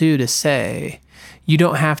invitational too to say, you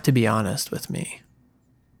don't have to be honest with me.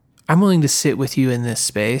 I'm willing to sit with you in this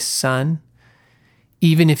space, son,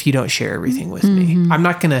 even if you don't share everything with me. I'm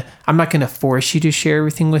not gonna force you to share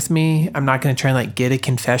everything with me. I'm not gonna try and like get a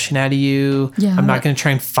confession out of you. Yeah, I'm not gonna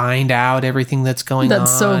try and find out everything that's going on.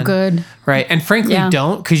 That's so good. Right. And frankly,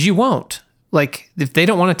 don't, because you won't. Like, if they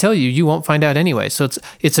don't want to tell you, you won't find out anyway. So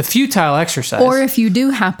it's a futile exercise. Or if you do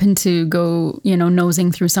happen to go,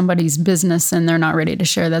 nosing through somebody's business and they're not ready to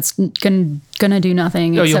share, that's gonna do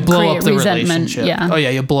nothing you'll except blow create up the resentment. relationship. Yeah. Oh yeah,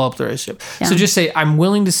 you'll blow up the relationship. Yeah. So just say, I'm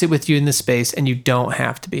willing to sit with you in this space, and you don't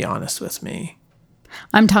have to be honest with me.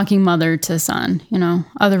 I'm talking mother to son,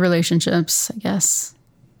 other relationships, I guess.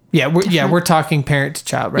 Yeah, we're talking parent to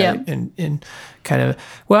child, right? Yep. And kind of,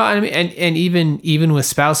 well, I mean, and even with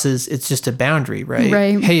spouses, it's just a boundary, right?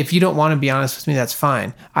 Right. Hey, if you don't want to be honest with me, that's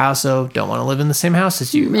fine. I also don't want to live in the same house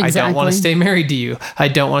as you. Exactly. I don't want to stay married to you. I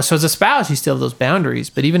don't want to. So as a spouse, you still have those boundaries,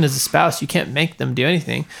 but even as a spouse, you can't make them do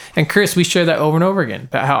anything. And Chris, we share that over and over again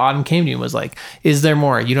about how Autumn came to you and was like, is there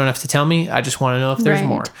more? You don't have to tell me. I just want to know if there's Right.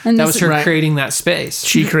 more. And that this was her Right. creating that space.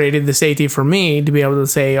 She created the safety for me to be able to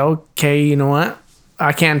say, okay, you know what?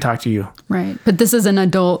 I can talk to you. Right. But this is an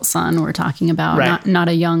adult son we're talking about, Right. not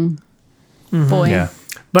a young boy. Yeah.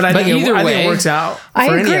 But I think either I think way- it works out for I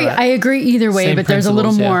any agree. of it. I agree either way, Same but there's a little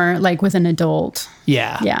principles, yeah. more like with an adult.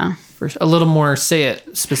 Yeah. Yeah. For a little more, say it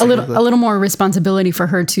A specifically. little more responsibility for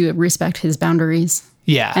her to respect his boundaries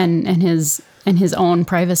Yeah. and his own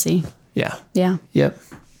privacy. yeah. Yeah. Yep.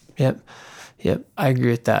 I agree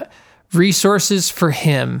with that. Resources for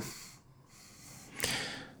him.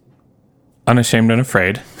 Unashamed and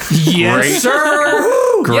Afraid. Yes, Great.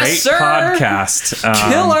 sir. Great Yes, sir. podcast.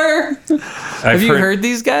 Killer. Have you heard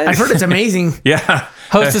these guys? I've heard it's amazing. Yeah.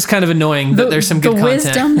 Host is kind of annoying, but there's some good the content.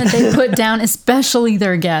 wisdom that they put down, especially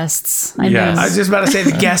their guests. I Yes. I was just about to say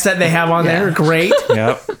the guests that they have on there are great.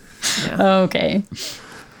 Yep. mean, okay.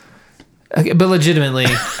 Okay, but legitimately,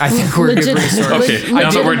 I think we're a good resource. Okay.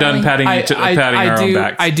 Now that we're done patting our own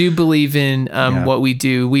backs. I do believe in what we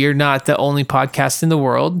do. We are not the only podcast in the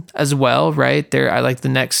world as well, right? I like the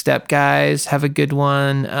Next Step guys have a good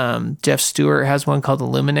one. Jeff Stewart has one called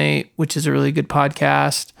Illuminate, which is a really good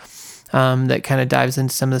podcast that kind of dives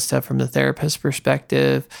into some of the stuff from the therapist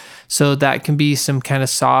perspective. So that can be some kind of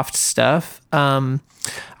soft stuff. I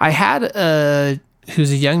had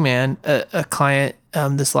who's a young man, a client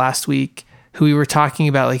this last week who we were talking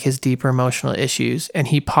about like his deeper emotional issues, and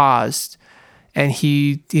he paused and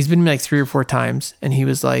he's been like 3 or 4 times, and he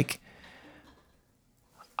was like,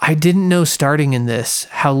 I didn't know starting in this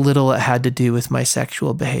how little it had to do with my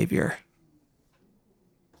sexual behavior.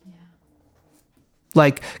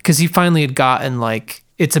 Like, because he finally had gotten like,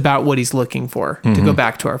 it's about what he's looking for, to go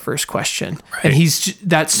back to our first question. Right. And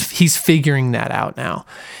he's figuring that out now,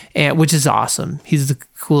 and which is awesome. He's the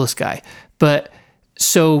coolest guy. But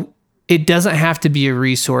so it doesn't have to be a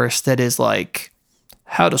resource that is like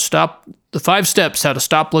how to stop the 5 steps, how to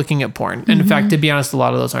stop looking at porn. And in fact, to be honest, a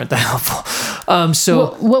lot of those aren't that helpful.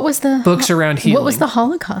 So What was the books around healing. What was the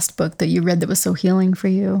Holocaust book that you read that was so healing for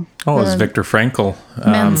you? Oh, it was Viktor Frankl.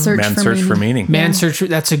 Man's Search for Meaning. Man Search,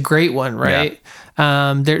 that's a great one, right?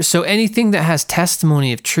 So anything that has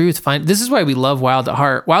testimony of truth, this is why we love Wild at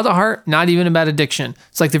Heart. Wild at Heart, not even about addiction.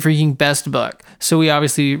 It's like the freaking best book. So we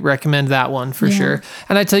obviously recommend that one for sure.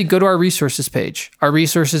 And I tell you, go to our resources page. Our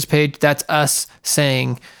resources page, that's us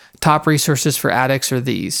saying top resources for addicts are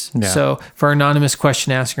these. Yeah. So for anonymous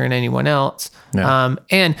question asker and anyone else. Yeah.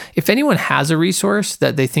 And if anyone has a resource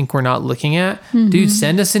that they think we're not looking at, dude,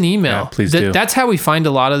 send us an email. Yeah, please do. That's how we find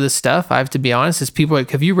a lot of this stuff. I have to be honest, is people are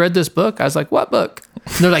like, have you read this book? I was like, what book?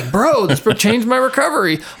 And they're like, bro, this book changed my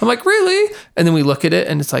recovery. I'm like, really? And then we look at it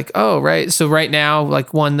and it's like, oh, right. So right now,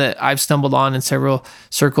 like one that I've stumbled on in several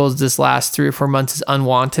circles this last 3 or 4 months is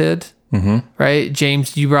Unwanted. Mm-hmm. Right,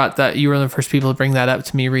 James, you brought that. You were one of the first people to bring that up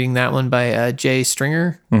to me. Reading that one by Jay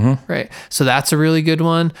Stringer. Mm-hmm. Right, so that's a really good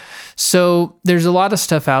one. So there's a lot of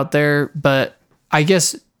stuff out there, but I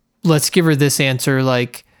guess let's give her this answer.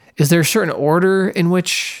 Like, is there a certain order in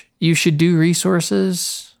which you should do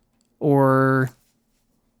resources or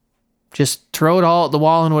just throw it all at the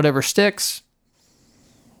wall and whatever sticks?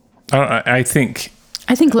 I think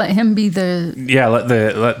let him be the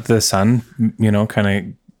let the son,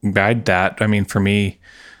 kind of guide that. I mean, for me,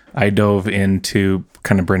 I dove into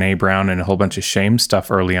kind of Brene Brown and a whole bunch of shame stuff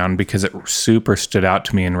early on because it super stood out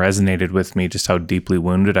to me and resonated with me just how deeply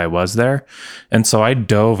wounded I was there. And so I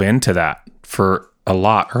dove into that for a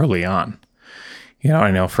lot early on.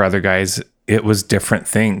 I know for other guys, it was different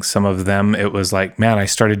things. Some of them, it was like, man, I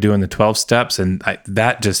started doing the 12 steps and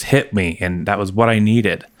that just hit me. And that was what I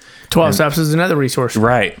needed. 12 steps is another resource.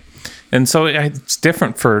 Right. And so it's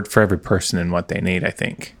different for every person and what they need, I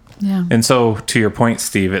think. Yeah. And so to your point,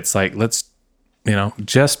 Steve, it's like, let's,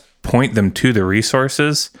 just point them to the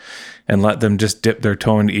resources and let them just dip their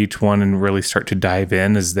toe into each one and really start to dive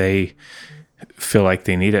in as they feel like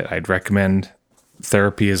they need it. I'd recommend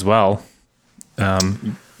therapy as well.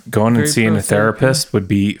 Going and seeing a therapist would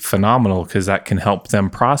be phenomenal because that can help them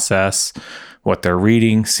process what they're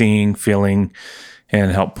reading, seeing, feeling,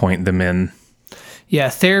 and help point them in. Yeah,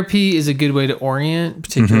 therapy is a good way to orient,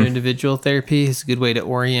 particularly individual therapy is a good way to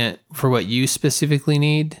orient for what you specifically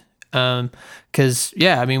need. Because,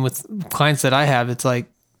 with clients that I have, it's like,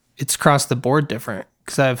 it's across the board different.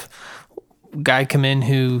 Because I have a guy come in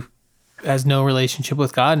who has no relationship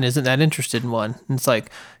with God and isn't that interested in one. And it's like,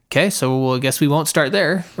 okay, so I guess we won't start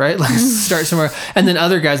there, right? Let's start somewhere. And then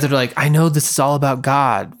other guys that are like, I know this is all about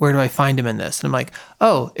God. Where do I find him in this? And I'm like,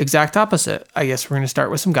 oh, exact opposite. I guess we're going to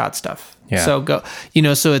start with some God stuff. Yeah. So go,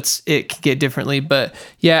 so it can get differently, but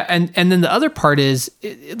yeah. And then the other part is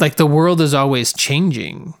like the world is always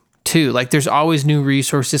changing too. Like there's always new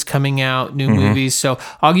resources coming out, new movies. So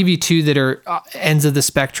I'll give you two that are ends of the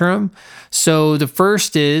spectrum. So the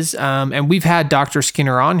first is, and we've had Dr.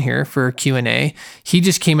 Skinner on here for a Q&A. He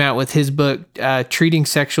just came out with his book, Treating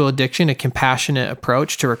Sexual Addiction, A Compassionate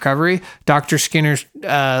Approach to Recovery. Dr. Skinner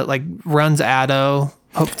runs Addo.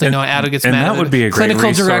 Hopefully Addo gets mad. And that would be a great clinical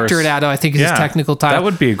resource. Director at Addo, I think is his technical title. That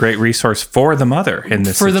would be a great resource for the mother in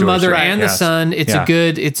this situation. For the mother and the son. It's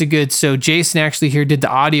a good, so Jason actually here did the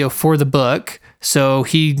audio for the book. So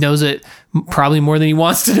he knows it probably more than he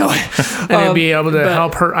wants to know it. And it'd be able to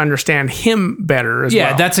help her understand him better as well.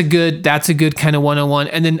 Yeah, that's a good kind of 101.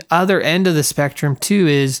 And then other end of the spectrum too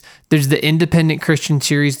is there's the independent Christian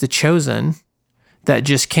series, The Chosen, that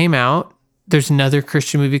just came out. There's another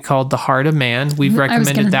Christian movie called The Heart of Man. We've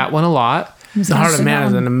recommended that one a lot. The Heart of Man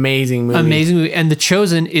is an amazing movie. Amazing movie. And The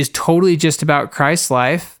Chosen is totally just about Christ's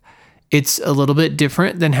life. It's a little bit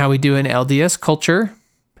different than how we do in LDS culture.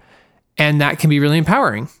 And that can be really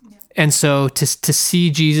empowering. And so to see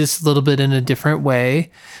Jesus a little bit in a different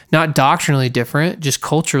way, not doctrinally different, just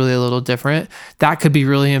culturally a little different, that could be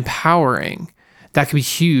really empowering. That could be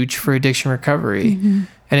huge for addiction recovery. And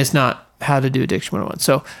it's not how to do addiction 101.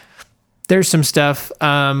 So there's some stuff.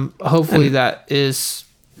 Hopefully that is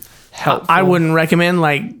helpful. I wouldn't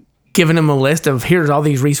recommend giving him a list of here's all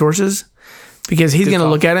these resources because he's going to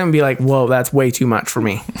look at it and be like, whoa, that's way too much for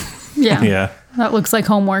me. Yeah. Yeah. That looks like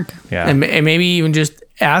homework. Yeah. And maybe even just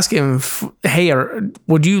ask him, hey,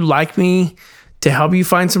 would you like me to help you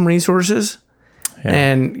find some resources? Yeah.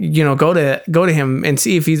 And, go to him and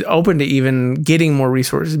see if he's open to even getting more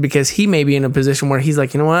resources because he may be in a position where he's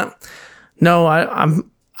like, you know what? No,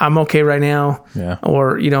 I'm okay right now. Yeah.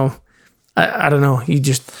 Or, I don't know. You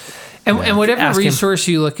just. And whatever resource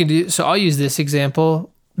you look into. So I'll use this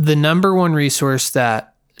example. The number one resource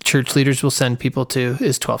that church leaders will send people to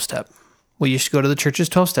is 12-step. Well, you should go to the church's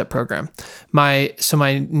 12-step program. My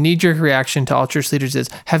knee-jerk reaction to all church leaders is,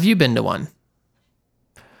 have you been to one?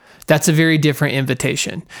 That's a very different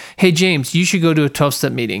invitation. Hey, James, you should go to a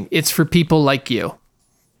 12-step meeting. It's for people like you.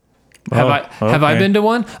 Have I been to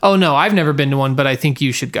one? Oh, no, I've never been to one, but I think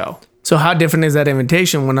you should go. So how different is that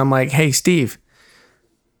invitation when I'm like, hey, Steve,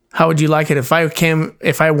 how would you like it if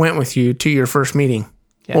I went with you to your first meeting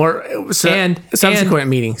or subsequent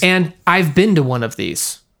meetings? And I've been to one of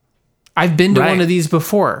these. I've been to one of these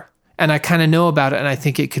before and I kind of know about it and I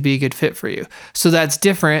think it could be a good fit for you. So that's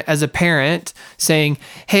different as a parent saying,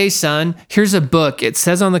 hey, son, here's a book. It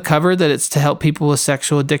says on the cover that it's to help people with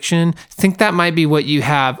sexual addiction. Think that might be what you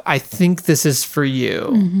have. I think this is for you.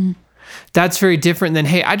 Mm-hmm. That's very different than,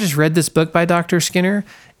 hey, I just read this book by Dr. Skinner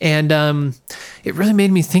and it really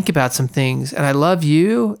made me think about some things and I love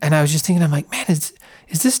you. And I was just thinking, I'm like, man,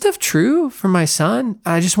 is this stuff true for my son?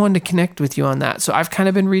 I just wanted to connect with you on that. So I've kind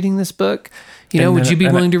of been reading this book. Would you be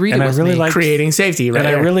willing to read it with me? Like creating safety, right? And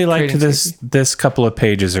I really liked this couple of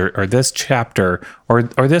pages or this chapter or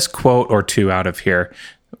this quote or two out of here.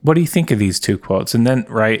 What do you think of these two quotes? And then,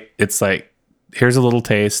 it's like, here's a little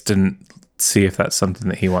taste and see if that's something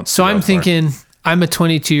that he wants So to go I'm for. thinking, I'm a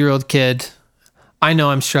 22-year-old kid. I know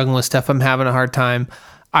I'm struggling with stuff. I'm having a hard time.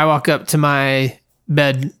 I walk up to my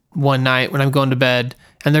bed one night when I'm going to bed,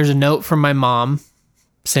 and there's a note from my mom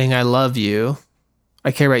saying, I love you.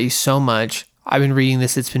 I care about you so much. I've been reading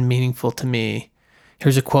this. It's been meaningful to me.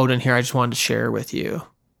 Here's a quote in here I just wanted to share with you.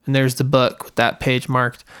 And there's the book with that page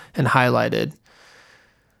marked and highlighted.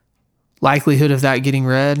 Likelihood of that getting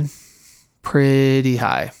read, pretty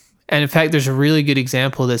high. And in fact, there's a really good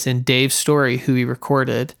example of this in Dave's story, who he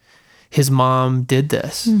recorded. His mom did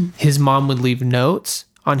this. His mom would leave notes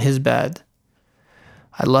on his bed.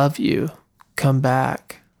 I love you. Come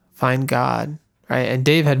back. Find God. Right? And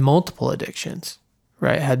Dave had multiple addictions,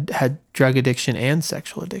 right? Had drug addiction and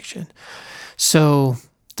sexual addiction. So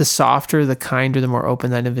the softer, the kinder, the more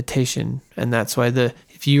open that invitation. And that's why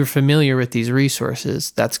if you're familiar with these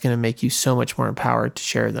resources, that's going to make you so much more empowered to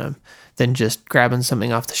share them than just grabbing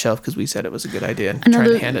something off the shelf because we said it was a good idea and trying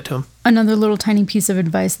to hand it to them. Another little tiny piece of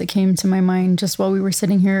advice that came to my mind just while we were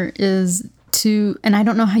sitting here is and I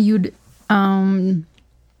don't know how you'd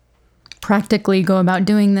practically go about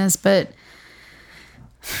doing this, but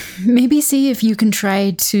maybe see if you can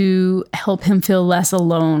try to help him feel less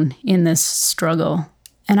alone in this struggle.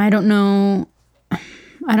 And I don't know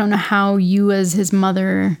how you as his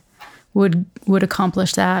mother would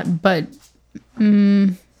accomplish that, but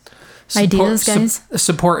ideas, guys.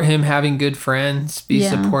 Support him having good friends. Be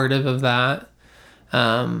Yeah. supportive of that.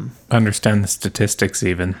 Understand the statistics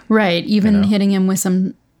even. Right. Even hitting him with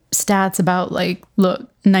some stats about like, look,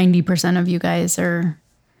 90% of you guys are,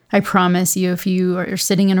 I promise you, if you are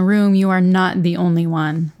sitting in a room, you are not the only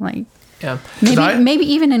one. Like, Yeah. maybe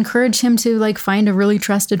even encourage him to like find a really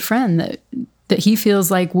trusted friend that he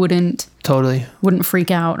feels like wouldn't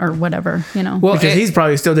freak out or whatever, you know? Well, Because he's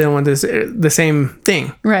probably still dealing with the same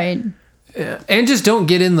thing. Right. and just don't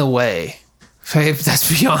get in the way.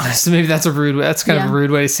 Let's be honest. Maybe that's a rude way. That's kind of a rude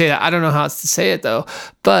way to say that. I don't know how else to say it though.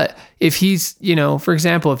 But if he's, for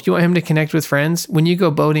example, if you want him to connect with friends, when you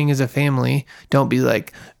go boating as a family, don't be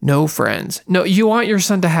like, no friends. No, you want your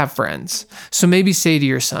son to have friends. So maybe say to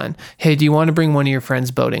your son, hey, do you want to bring one of your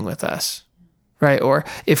friends boating with us? Right? Or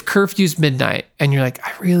if curfew's midnight and you're like,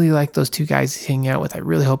 I really like those two guys he's hanging out with. I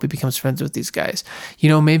really hope he becomes friends with these guys.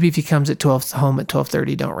 Maybe if he comes home at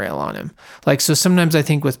 12:30, don't rail on him. Like, so sometimes I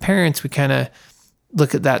think with parents, we kind of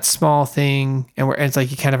look at that small thing and it's like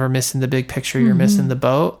you kind of are missing the big picture. You're missing the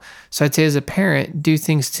boat. So I'd say as a parent, do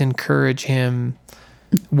things to encourage him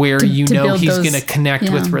where to he's build those- going to connect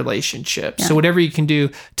with yeah. relationships. Yeah. So whatever you can do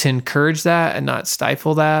to encourage that and not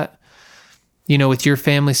stifle that, with your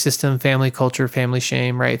family system, family culture, family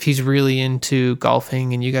shame, right? If he's really into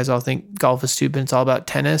golfing and you guys all think golf is stupid, it's all about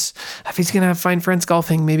tennis. If he's going to find friends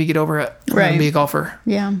golfing, maybe get over it. Right. And be a golfer.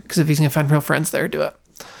 Yeah. Because if he's going to find real friends there, do it.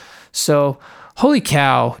 So, holy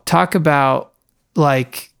cow, talk about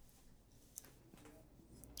like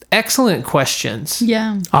excellent questions.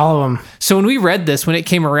 Yeah. All of them. So when we read this, when it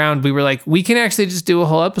came around, we were like, we can actually just do a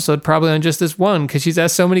whole episode probably on just this one because she's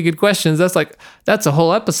asked so many good questions. That's a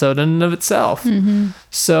whole episode in and of itself.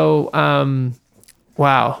 So,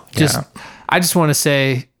 wow. I just want to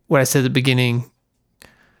say what I said at the beginning.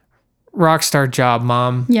 Rockstar job,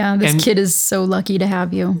 Mom. Yeah. This kid is so lucky to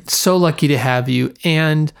have you. So lucky to have you.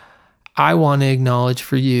 And I want to acknowledge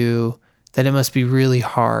for you that it must be really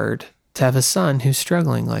hard to have a son who's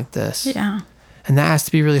struggling like this. Yeah. And that has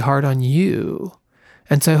to be really hard on you.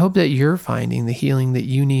 And so I hope that you're finding the healing that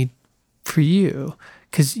you need for you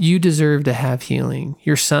because you deserve to have healing.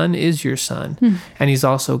 Your son is your son, and he's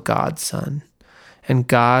also God's son. And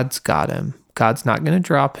God's got him. God's not going to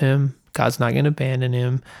drop him. God's not going to abandon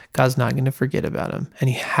him. God's not going to forget about him. And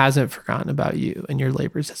he hasn't forgotten about you and your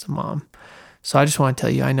labors as a mom. So I just want to tell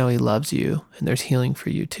you, I know he loves you, and there's healing for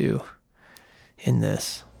you too in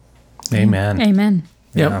this. Amen. Amen.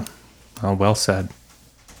 Yeah. Oh, well said.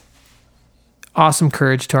 Awesome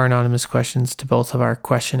courage to our anonymous questions, to both of our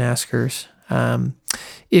question askers.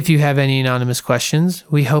 If you have any anonymous questions,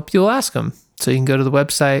 we hope you'll ask them. So you can go to the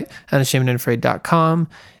website, unashamedandunafraid.com,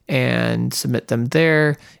 and submit them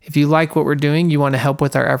there. If you like what we're doing, you want to help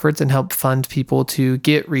with our efforts and help fund people to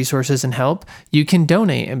get resources and help, you can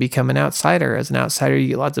donate and become an outsider. As an outsider, you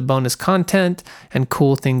get lots of bonus content and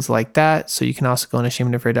cool things like that. So you can also go on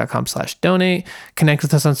unashamedandunafraid.com/donate. Connect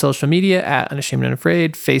with us on social media at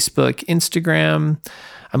unashamedandunafraid, Facebook, Instagram.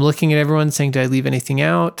 I'm looking at everyone saying, did I leave anything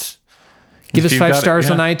out? Give us 5 stars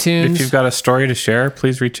on iTunes. If you've got a story to share,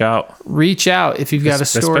 please reach out. Reach out if you've got a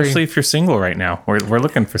story. Especially if you're single right now. We're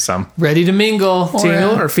looking for some. Ready to mingle.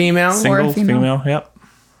 Single or female? Single, female. female. Yep.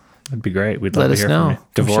 That'd be great. We'd love Let to us hear know.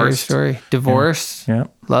 from you. Share your Divorced. story. Divorce. Yeah.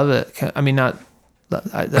 Love it. I mean, not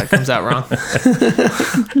that comes out wrong.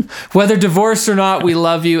 Whether divorced or not, we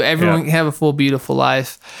love you. Everyone have a full, beautiful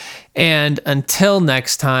life. And until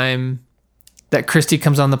next time that Christy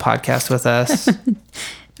comes on the podcast with us.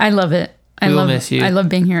 I love it. We will miss you. I love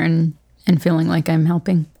being here and feeling like I'm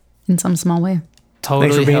helping in some small way.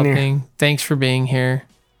 Totally helping. Thanks for being here.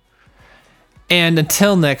 And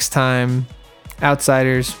until next time,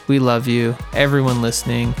 outsiders, we love you. Everyone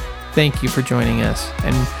listening, thank you for joining us,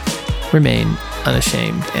 and remain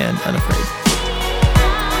unashamed and unafraid.